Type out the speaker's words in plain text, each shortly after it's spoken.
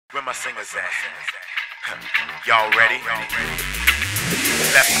Where my singers at? Y'all ready?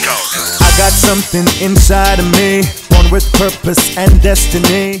 Let's go. I got something inside of me, born with purpose and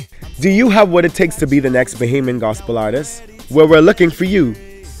destiny. Do you have what it takes to be the next Bahamian gospel artist? Well, we're looking for you.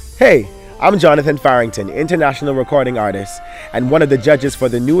 Hey, I'm Jonathan Farrington, international recording artist, and one of the judges for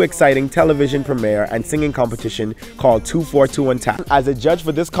the new exciting television premiere and singing competition called 242Untapped. As a judge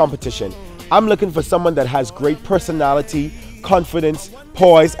for this competition, I'm looking for someone that has great personality, confidence,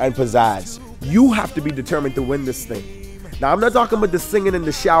 poise, and pizzazz. You have to be determined to win this thing. Now, I'm not talking about the singing in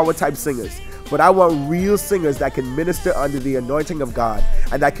the shower type singers, but I want real singers that can minister under the anointing of God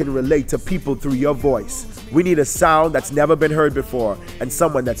and that can relate to people through your voice. We need a sound that's never been heard before and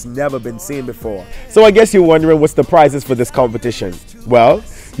someone that's never been seen before. So I guess you're wondering what's the prizes for this competition. Well,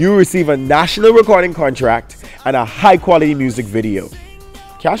 you receive a national recording contract and a high quality music video.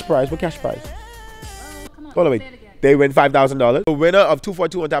 Cash prize? What cash prize? Hold on, wait. They win $5,000. The winner of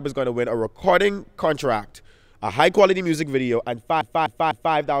 242Untapped is going to win a recording contract, a high quality music video, and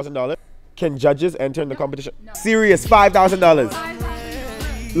 $5,000. Can judges enter in the competition? No. Serious,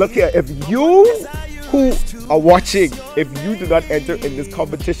 $5,000. Look here, if you who are watching, if you do not enter in this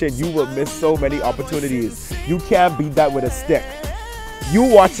competition, you will miss so many opportunities. You can't beat that with a stick. You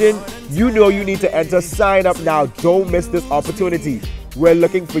watching, you know you need to enter. Sign up now. Don't miss this opportunity. We're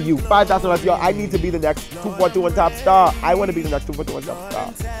looking for you. $5,000. Yo, I need to be the next 242Untapped star. I want to be the next 242Untapped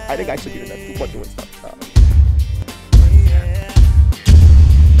star. I think I should be the next 242Untapped star.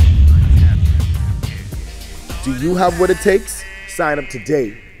 Do you have what it takes? Sign up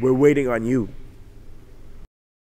today. We're waiting on you.